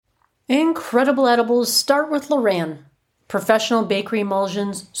Incredible edibles start with Loran. Professional bakery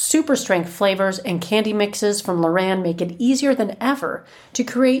emulsions, super strength flavors, and candy mixes from Loran make it easier than ever to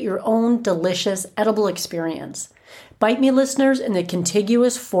create your own delicious edible experience. Bite Me listeners in the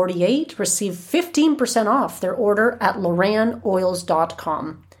contiguous 48 receive 15% off their order at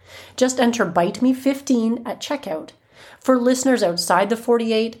LoranOils.com. Just enter Bite Me 15 at checkout. For listeners outside the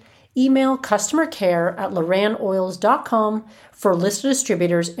 48, email customer care at LoranOils.com for a list of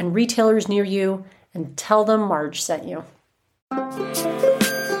distributors and retailers near you and tell them Marge sent you.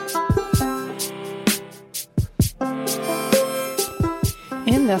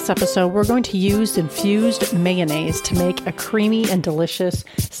 In this episode, we're going to use infused mayonnaise to make a creamy and delicious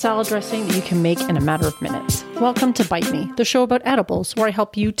salad dressing that you can make in a matter of minutes. Welcome to Bite Me, the show about edibles, where I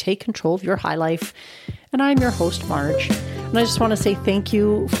help you take control of your high life. And I'm your host, Marge. And I just want to say thank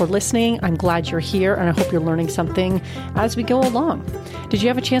you for listening. I'm glad you're here, and I hope you're learning something as we go along. Did you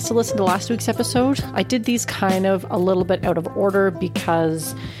have a chance to listen to last week's episode? I did these kind of a little bit out of order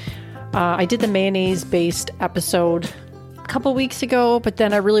because I did the mayonnaise-based episode a couple weeks ago, but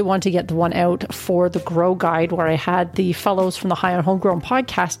then I really wanted to get the one out for the Grow Guide, where I had the fellows from the High on Homegrown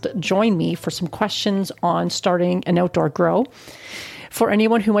podcast join me for some questions on starting an outdoor grow. For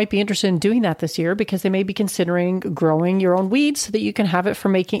anyone who might be interested in doing that this year, because they may be considering growing your own weeds so that you can have it for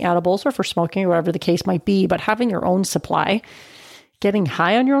making edibles or for smoking or whatever the case might be. But having your own supply, getting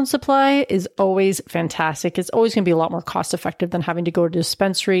high on your own supply is always fantastic. It's always going to be a lot more cost effective than having to go to a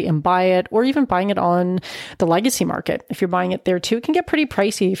dispensary and buy it, or even buying it on the legacy market. If you're buying it there too, it can get pretty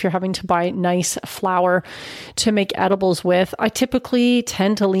pricey if you're having to buy nice flower to make edibles with. I typically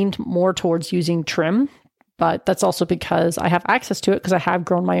tend to lean more towards using trim, but that's also because I have access to it because I have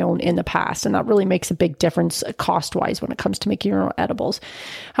grown my own in the past. And that really makes a big difference cost-wise when it comes to making your own edibles.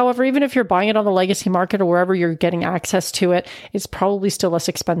 However, even if you're buying it on the legacy market or wherever you're getting access to it, it's probably still less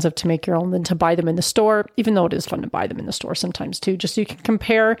expensive to make your own than to buy them in the store, even though it is fun to buy them in the store sometimes too, just so you can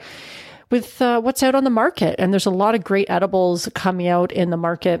compare with what's out on the market. And there's a lot of great edibles coming out in the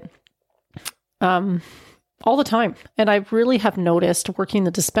market all the time. And I really have noticed working the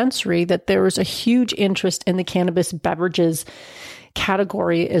dispensary that there is a huge interest in the cannabis beverages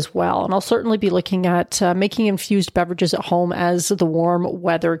category as well. And I'll certainly be looking at making infused beverages at home as the warm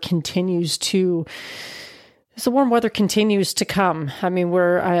weather continues to come. I mean,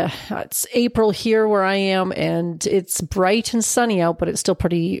 it's April here where I am, and it's bright and sunny out, but it's still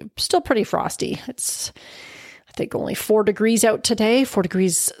pretty frosty. It's, I think, only 4 degrees out today, 4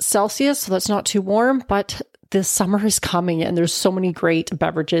 degrees Celsius. So that's not too warm, but this summer is coming and there's so many great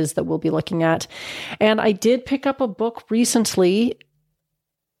beverages that we'll be looking at. And I did pick up a book recently,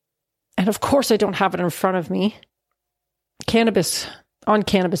 and of course I don't have it in front of me, cannabis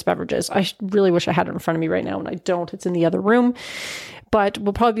beverages. I really wish I had it in front of me right now, and I don't. It's in the other room. But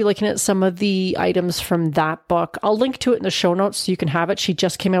we'll probably be looking at some of the items from that book. I'll link to it in the show notes so you can have it. She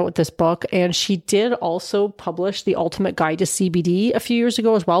just came out with this book, and she did also publish The Ultimate Guide to CBD a few years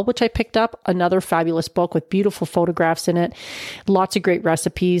ago as well, which I picked up. Another fabulous book with beautiful photographs in it, lots of great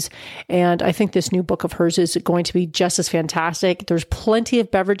recipes. And I think this new book of hers is going to be just as fantastic. There's plenty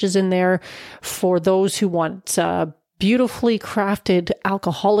of beverages in there for those who want beautifully crafted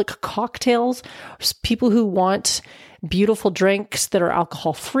alcoholic cocktails, people who want beautiful drinks that are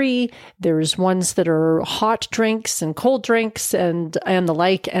alcohol free. There's ones that are hot drinks and cold drinks and the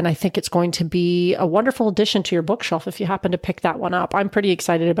like. And I think it's going to be a wonderful addition to your bookshelf if you happen to pick that one up. I'm pretty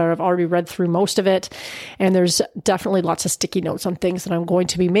excited about it. I've already read through most of it, and there's definitely lots of sticky notes on things that I'm going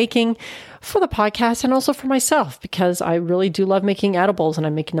to be making for the podcast and also for myself, because I really do love making edibles, and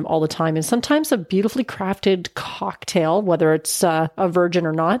I'm making them all the time. And sometimes a beautifully crafted cocktail, whether it's a virgin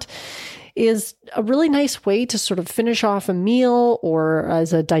or not, is a really nice way to sort of finish off a meal, or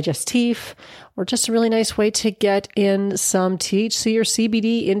as a digestif, or just a really nice way to get in some THC or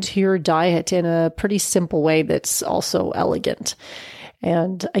CBD into your diet in a pretty simple way that's also elegant.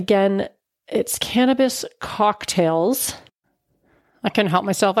 And again, it's cannabis cocktails. I couldn't help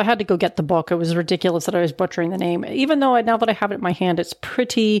myself. I had to go get the book. It was ridiculous that I was butchering the name, even though now that I have it in my hand, it's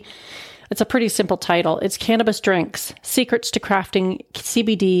a pretty simple title. It's Cannabis Drinks, Secrets to Crafting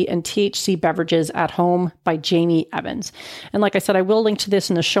CBD and THC Beverages at Home by Jamie Evans. And like I said, I will link to this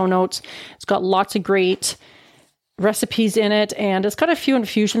in the show notes. It's got lots of great recipes in it, and it's got a few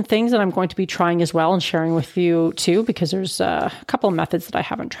infusion things that I'm going to be trying as well and sharing with you too, because there's a couple of methods that I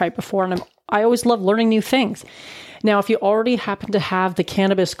haven't tried before, and I always love learning new things. Now, if you already happen to have the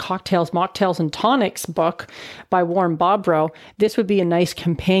Cannabis Cocktails, Mocktails, and Tonics book by Warren Bobrow, this would be a nice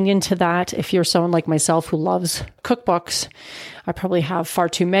companion to that. If you're someone like myself who loves cookbooks, I probably have far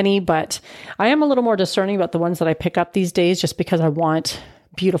too many, but I am a little more discerning about the ones that I pick up these days, just because I want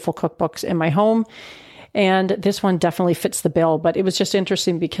beautiful cookbooks in my home. And this one definitely fits the bill, but it was just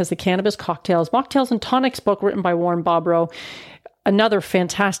interesting because the Cannabis Cocktails, Mocktails and Tonics book written by Warren Bobrow, another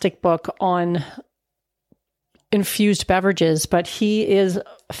fantastic book on infused beverages, but he is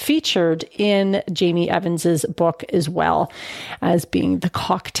featured in Jamie Evans's book as well as being the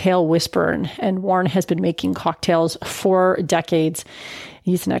cocktail whisperer. And Warren has been making cocktails for decades.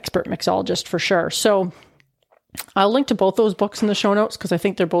 He's an expert mixologist for sure. So I'll link to both those books in the show notes because I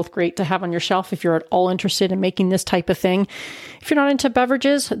think they're both great to have on your shelf if you're at all interested in making this type of thing. If you're not into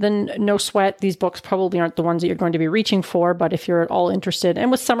beverages, then no sweat. These books probably aren't the ones that you're going to be reaching for, but if you're at all interested, and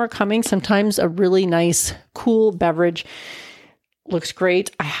with summer coming, sometimes a really nice, cool beverage looks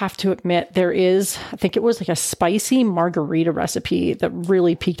great. I have to admit, there is, I think it was like a spicy margarita recipe that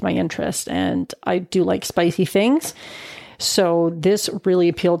really piqued my interest, and I do like spicy things. So this really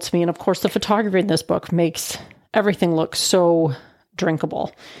appealed to me. And of course, the photography in this book makes everything looks so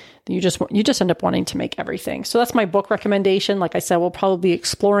drinkable. You just end up wanting to make everything. So that's my book recommendation. Like I said, we'll probably be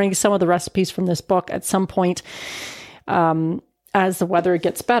exploring some of the recipes from this book at some point as the weather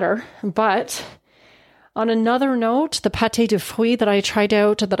gets better. But on another note, the pâté de fruits that I tried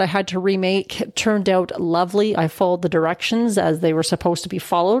out that I had to remake turned out lovely. I followed the directions as they were supposed to be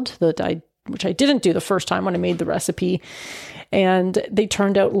followed, which I didn't do the first time when I made the recipe. And they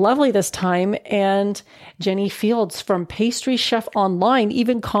turned out lovely this time. And Jenny Fields from Pastry Chef Online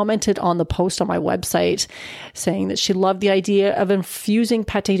even commented on the post on my website saying that she loved the idea of infusing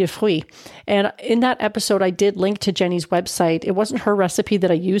pâté de fruits. And in that episode, I did link to Jenny's website. It wasn't her recipe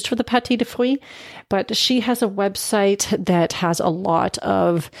that I used for the pâté de fruits, but she has a website that has a lot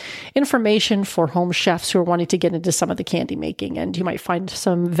of information for home chefs who are wanting to get into some of the candy making. And you might find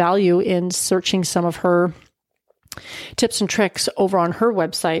some value in searching some of her tips and tricks over on her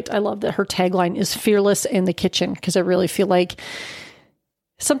website. I love that her tagline is fearless in the kitchen, because I really feel like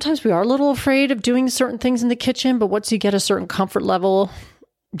sometimes we are a little afraid of doing certain things in the kitchen, but once you get a certain comfort level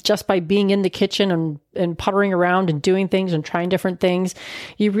just by being in the kitchen and puttering around and doing things and trying different things,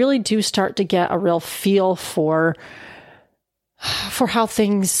 you really do start to get a real feel for how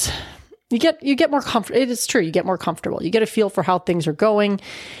things, you get more comfortable. It is true. You get more comfortable. You get a feel for how things are going,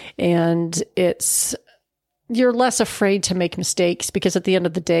 and you're less afraid to make mistakes, because at the end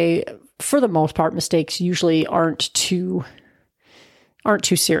of the day, for the most part, mistakes usually aren't too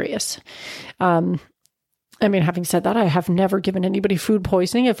serious. Having said that, I have never given anybody food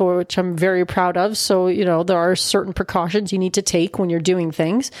poisoning, which I'm very proud of. So, there are certain precautions you need to take when you're doing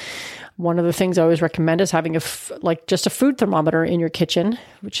things. One of the things I always recommend is having just a food thermometer in your kitchen,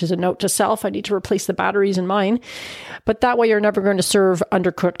 which is a note to self. I need to replace the batteries in mine. But that way you're never going to serve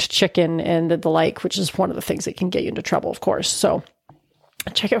undercooked chicken and the like, which is one of the things that can get you into trouble, of course. So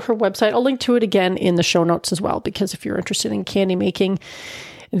check out her website. I'll link to it again in the show notes as well, because if you're interested in candy making,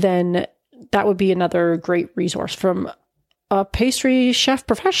 then that would be another great resource from a pastry chef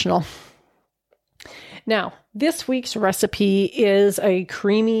professional. Now, this week's recipe is a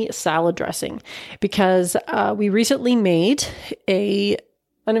creamy salad dressing, because we recently made an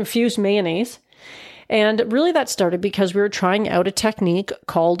infused mayonnaise. And really that started because we were trying out a technique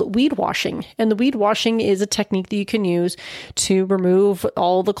called weed washing. And the weed washing is a technique that you can use to remove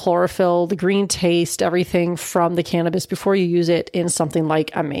all the chlorophyll, the green taste, everything from the cannabis before you use it in something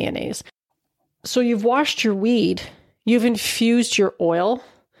like a mayonnaise. So you've washed your weed, you've infused your oil,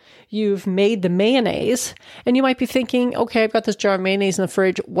 you've made the mayonnaise, and you might be thinking, okay, I've got this jar of mayonnaise in the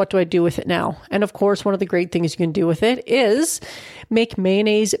fridge. What do I do with it now? And of course, one of the great things you can do with it is make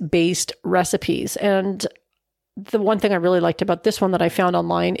mayonnaise-based recipes. And the one thing I really liked about this one that I found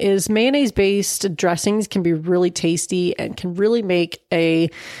online is mayonnaise-based dressings can be really tasty and can really make a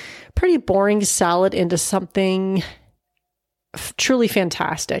pretty boring salad into something truly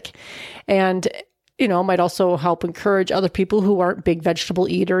fantastic. And might also help encourage other people who aren't big vegetable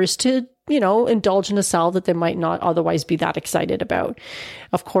eaters to, indulge in a salad that they might not otherwise be that excited about.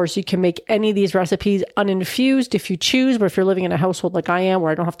 Of course, you can make any of these recipes uninfused if you choose, but if you're living in a household like I am,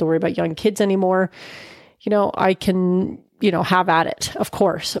 where I don't have to worry about young kids anymore, I can, have at it, of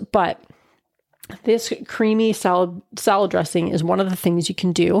course. But this creamy salad dressing is one of the things you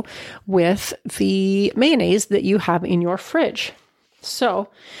can do with the mayonnaise that you have in your fridge. So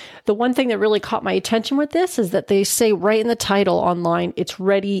the one thing that really caught my attention with this is that they say right in the title online, it's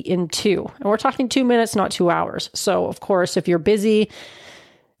ready in 2. And we're talking 2 minutes, not 2 hours. So of course, if you're busy,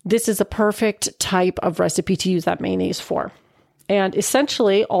 this is a perfect type of recipe to use that mayonnaise for. And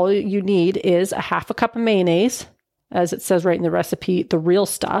essentially all you need is a half a cup of mayonnaise, as it says right in the recipe, the real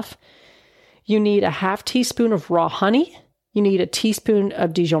stuff. You need a half teaspoon of raw honey. You need a teaspoon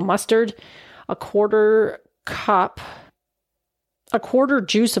of Dijon mustard, a quarter cup a quarter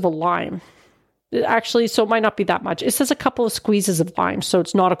juice of a lime. Actually, so it might not be that much. It says a couple of squeezes of lime, so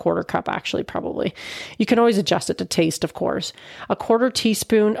it's not a quarter cup, actually, probably. You can always adjust it to taste, of course. A quarter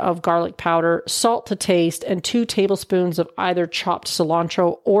teaspoon of garlic powder, salt to taste, and 2 tablespoons of either chopped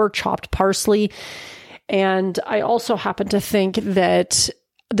cilantro or chopped parsley. And I also happen to think that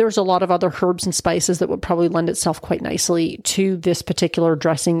there's a lot of other herbs and spices that would probably lend itself quite nicely to this particular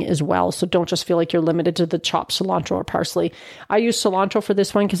dressing as well. So don't just feel like you're limited to the chopped cilantro or parsley. I use cilantro for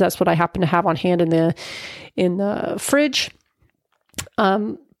this one because that's what I happen to have on hand in the fridge.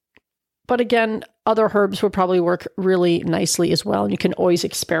 But again, other herbs would probably work really nicely as well. And you can always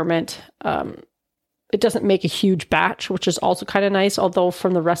experiment. It doesn't make a huge batch, which is also kind of nice. Although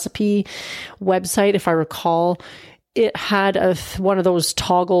from the recipe website, if I recall, it had one of those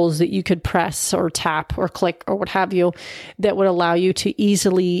toggles that you could press or tap or click or what have you that would allow you to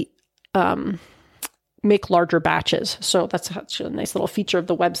easily make larger batches. So that's a nice little feature of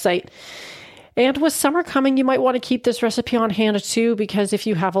the website. And with summer coming, you might want to keep this recipe on hand too, because if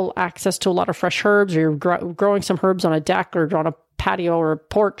you have access to a lot of fresh herbs, or you're growing some herbs on a deck or on a patio or a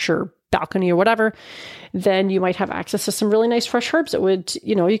porch or balcony or whatever, then you might have access to some really nice fresh herbs that would,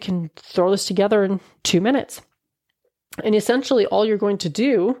 you can throw this together in 2 minutes. And essentially all you're going to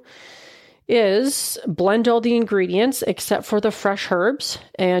do is blend all the ingredients except for the fresh herbs,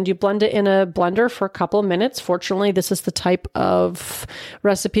 and you blend it in a blender for a couple of minutes. Fortunately, this is the type of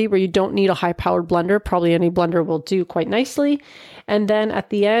recipe where you don't need a high-powered blender. Probably any blender will do quite nicely. And then at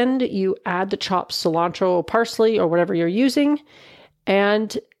the end, you add the chopped cilantro or parsley or whatever you're using,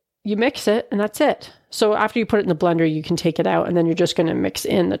 and you mix it, and that's it. So after you put it in the blender, you can take it out, and then you're just going to mix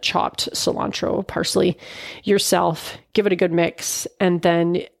in the chopped cilantro, parsley yourself, give it a good mix, and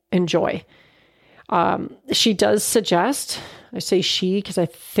then enjoy. She does suggest, I say she because I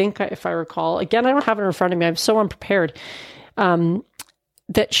think, if I recall, again, I don't have it in front of me, I'm so unprepared,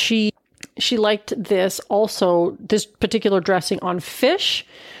 that she liked this particular dressing on fish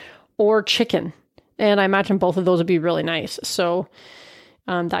or chicken. And I imagine both of those would be really nice. So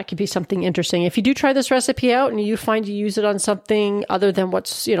that could be something interesting. If you do try this recipe out and you find you use it on something other than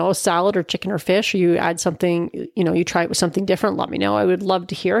what's, a salad or chicken or fish, or you add something, you try it with something different, let me know. I would love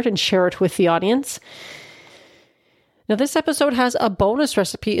to hear it and share it with the audience. Now, this episode has a bonus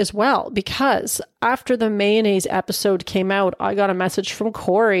recipe as well, because after the mayonnaise episode came out, I got a message from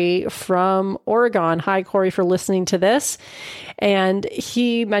Corey from Oregon. Hi, Corey, for listening to this. And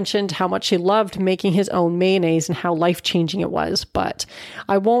he mentioned how much he loved making his own mayonnaise and how life-changing it was. But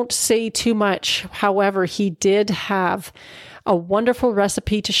I won't say too much. However, he did have a wonderful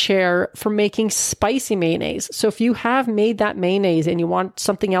recipe to share for making spicy mayonnaise. So if you have made that mayonnaise and you want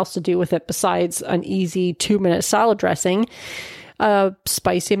something else to do with it besides an easy 2-minute salad dressing,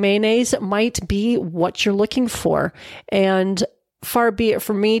 spicy mayonnaise might be what you're looking for. And far be it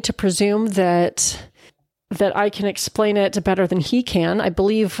from me to presume that I can explain it better than he can. I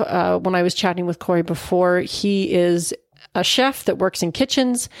believe when I was chatting with Corey before, he is a chef that works in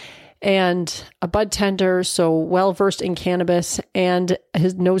kitchens and a bud tender, so well-versed in cannabis, and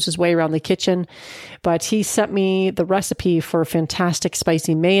knows his way around the kitchen. But he sent me the recipe for fantastic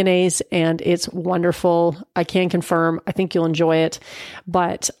spicy mayonnaise, and it's wonderful. I can confirm. I think you'll enjoy it.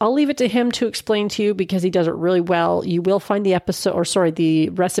 But I'll leave it to him to explain to you because he does it really well. You will find the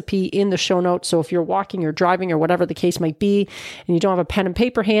recipe in the show notes. So if you're walking or driving or whatever the case might be, and you don't have a pen and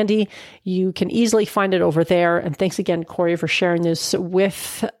paper handy, you can easily find it over there. And thanks again, Corey, for sharing this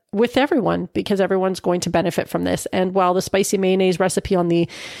with everyone, because everyone's going to benefit from this. And while the spicy mayonnaise recipe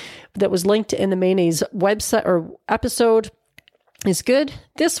that was linked in the mayonnaise website or episode is good,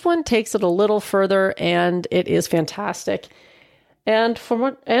 this one takes it a little further, and it is fantastic. And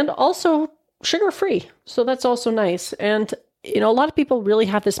also sugar-free. So that's also nice. And a lot of people really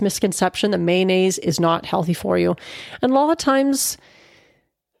have this misconception that mayonnaise is not healthy for you. And a lot of times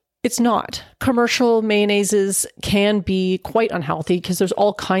it's not. Commercial mayonnaises can be quite unhealthy because there's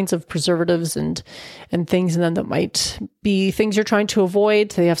all kinds of preservatives and things in them that might be things you're trying to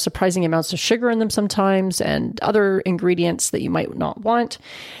avoid. They have surprising amounts of sugar in them sometimes and other ingredients that you might not want.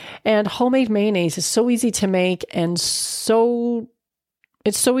 And homemade mayonnaise is so easy to make, and it's so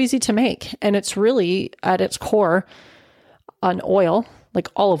easy to make. And it's really at its core an oil, like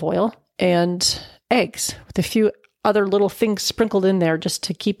olive oil, and eggs with a few other little things sprinkled in there just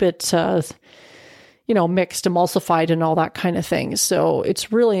to keep it, mixed, emulsified, and all that kind of thing. So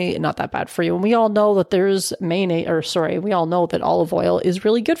it's really not that bad for you. And we all know that we all know that olive oil is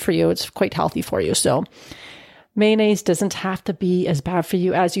really good for you. It's quite healthy for you. So mayonnaise doesn't have to be as bad for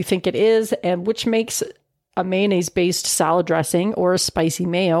you as you think it is, and which makes a mayonnaise-based salad dressing or a spicy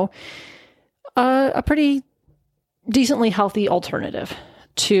mayo a pretty decently healthy alternative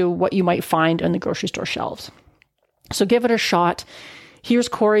to what you might find on the grocery store shelves. So give it a shot. Here's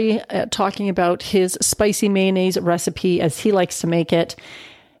Corey talking about his spicy mayonnaise recipe as he likes to make it.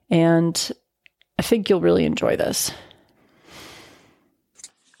 And I think you'll really enjoy this.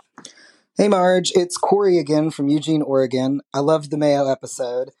 Hey Marge, it's Corey again from Eugene, Oregon. I loved the mayo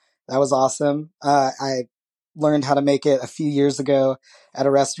episode. That was awesome. I learned how to make it a few years ago at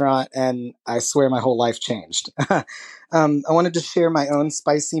a restaurant, and I swear my whole life changed. I wanted to share my own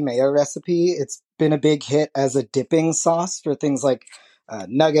spicy mayo recipe. It's been a big hit as a dipping sauce for things like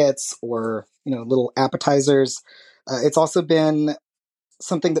nuggets or little appetizers. It's also been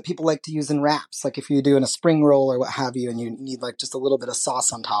something that people like to use in wraps, like if you're doing a spring roll or what have you, and you need like just a little bit of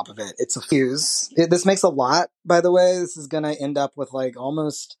sauce on top of it. It's a fuse. This makes a lot, by the way. This is going to end up with like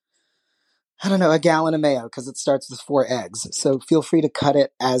almost, a gallon of mayo because it starts with 4 eggs. So feel free to cut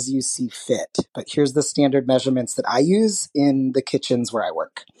it as you see fit. But here's the standard measurements that I use in the kitchens where I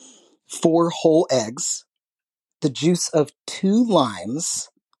work. 4 whole eggs, the juice of 2 limes,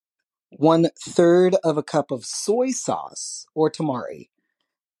 1/3 of a cup of soy sauce or tamari.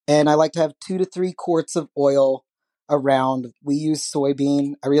 And I like to have 2 to 3 quarts of oil around. We use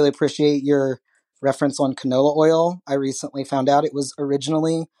soybean. I really appreciate your reference on canola oil. I recently found out it was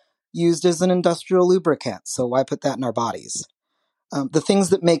originally used as an industrial lubricant, so why put that in our bodies? The things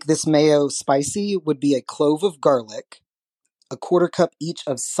that make this mayo spicy would be a clove of garlic, a 1/4 cup each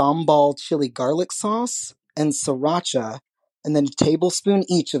of sambal chili garlic sauce and sriracha, and then a tablespoon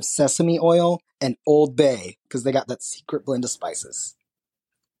each of sesame oil and Old Bay, because they got that secret blend of spices.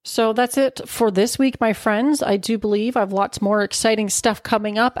 So that's it for this week, my friends. I do believe I have lots more exciting stuff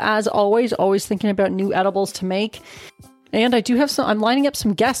coming up. As always thinking about new edibles to make. And I do have I'm lining up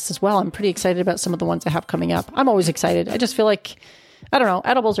some guests as well. I'm pretty excited about some of the ones I have coming up. I'm always excited. I just feel like,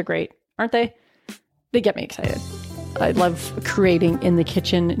 edibles are great, aren't they? They get me excited. I love creating in the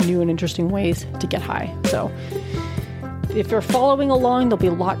kitchen new and interesting ways to get high. So if you're following along, there'll be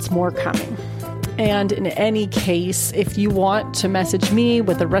lots more coming. And in any case, if you want to message me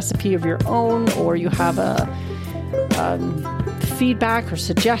with a recipe of your own, or you have a feedback or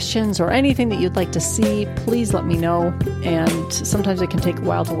suggestions or anything that you'd like to see, please let me know. And sometimes it can take a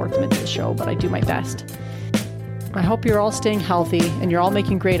while to work them into the show, but I do my best. I hope you're all staying healthy and you're all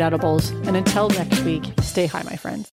making great edibles. And until next week, stay high, my friends.